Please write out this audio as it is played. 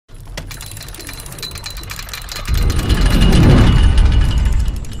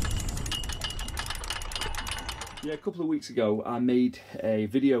Yeah, a couple of weeks ago I made a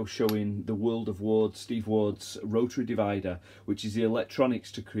video showing the world of Steve Ward's Rotary divider, which is the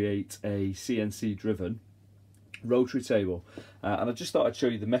electronics to create a CNC driven rotary table, and I just thought I'd show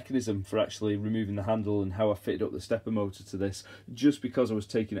you the mechanism for actually removing the handle and how I fitted up the stepper motor to this, just because I was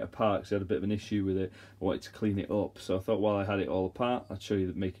taking it apart because I had a bit of an issue with it. I wanted to clean it up, so I thought while I had it all apart I'd show you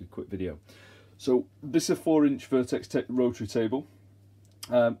that, make a quick video. So this is a 4-inch Vertex rotary table.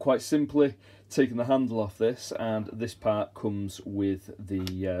 Quite simply, taking the handle off this, and this part comes with the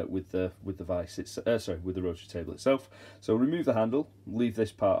vise. It's with the rotary table itself. So remove the handle, leave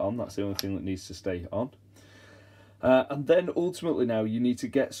this part on. That's the only thing that needs to stay on. And then ultimately now you need to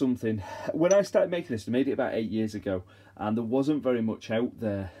get something. When I started making this, I made it about 8 years ago, and there wasn't very much out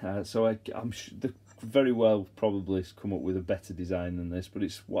there. So I'm very well probably come up with a better design than this, but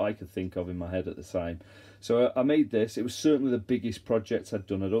it's what I could think of in my head at the time. So I made this. It was certainly the biggest project I'd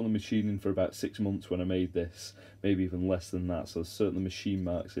done. I'd only machining for about 6 months when I made this, maybe even less than that. So there's certainly machine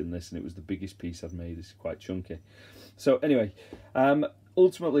marks in this, and it was the biggest piece I've made. It's quite chunky. So anyway,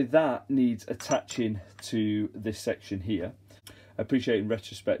 ultimately that needs attaching to this section here. I appreciate in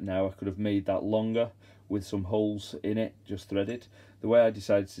retrospect now I could have made that longer with some holes in it, just threaded. The way I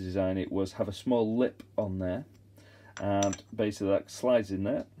decided to design it was have a small lip on there, and basically that slides in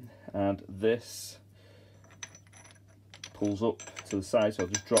there, and this pulls up to the side, so I'll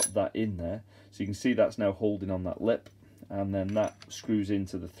just drop that in there. So you can see that's now holding on that lip, and then that screws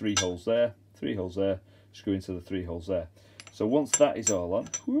into the 3 holes there, 3 holes there, screw into the 3 holes there. So once that is all on,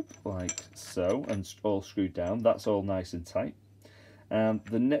 whoop, like so, and all screwed down, that's all nice and tight. And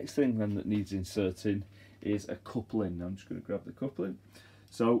the next thing then that needs inserting is a coupling. I'm just going to grab the coupling.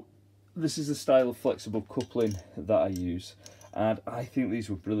 So this is the style of flexible coupling that I use, and I think these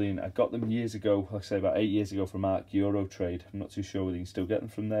were brilliant. I got them years ago, like I say about 8 years ago, from Arc Eurotrade. I'm not too sure whether you can still get them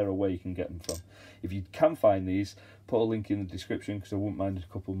from there or where you can get them from. If you can find these, put a link in the description because I wouldn't mind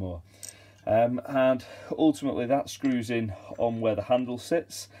a couple more. And ultimately that screws in on where the handle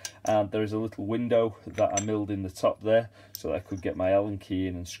sits, and there is a little window that I milled in the top there so that I could get my Allen key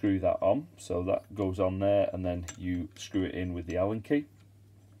in and screw that on. So that goes on there, and then you screw it in with the Allen key,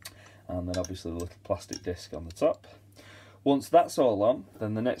 and then obviously the little plastic disc on the top. Once that's all on,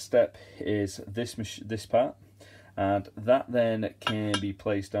 then the next step is this part, and that then can be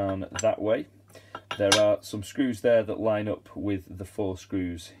placed down that way. There are some screws there that line up with the 4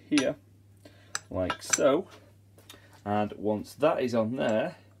 screws here, like so, and once that is on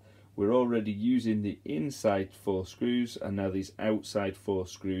there, we're already using the inside 4 screws, and now these outside 4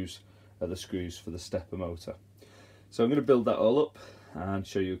 screws are the screws for the stepper motor. So I'm going to build that all up and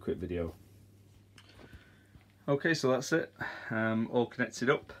show you a quick video. Okay, so that's it, all connected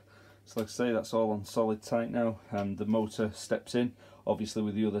up. So like I say, that's all on solid tight now, and the motor steps in, obviously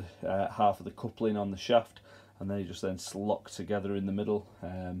with the other half of the coupling on the shaft, and they just then lock together in the middle,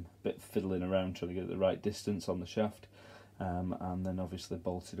 bit fiddling around trying to get the right distance on the shaft, and then obviously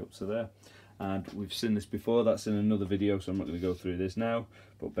bolted up to there. And we've seen this before, that's in another video, so I'm not going to go through this now,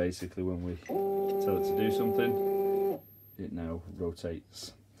 but basically when we tell it to do something, it now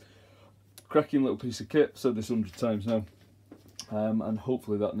rotates. Cracking little piece of kit, said this 100 times now, and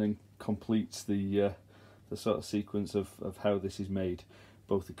hopefully that then completes the sort of sequence of how this is made,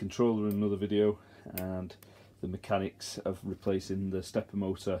 both the controller in another video and the mechanics of replacing the stepper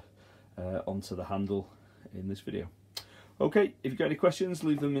motor onto the handle in this video. Okay, if you've got any questions,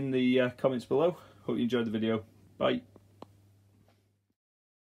 leave them in the comments below. Hope you enjoyed the video. Bye.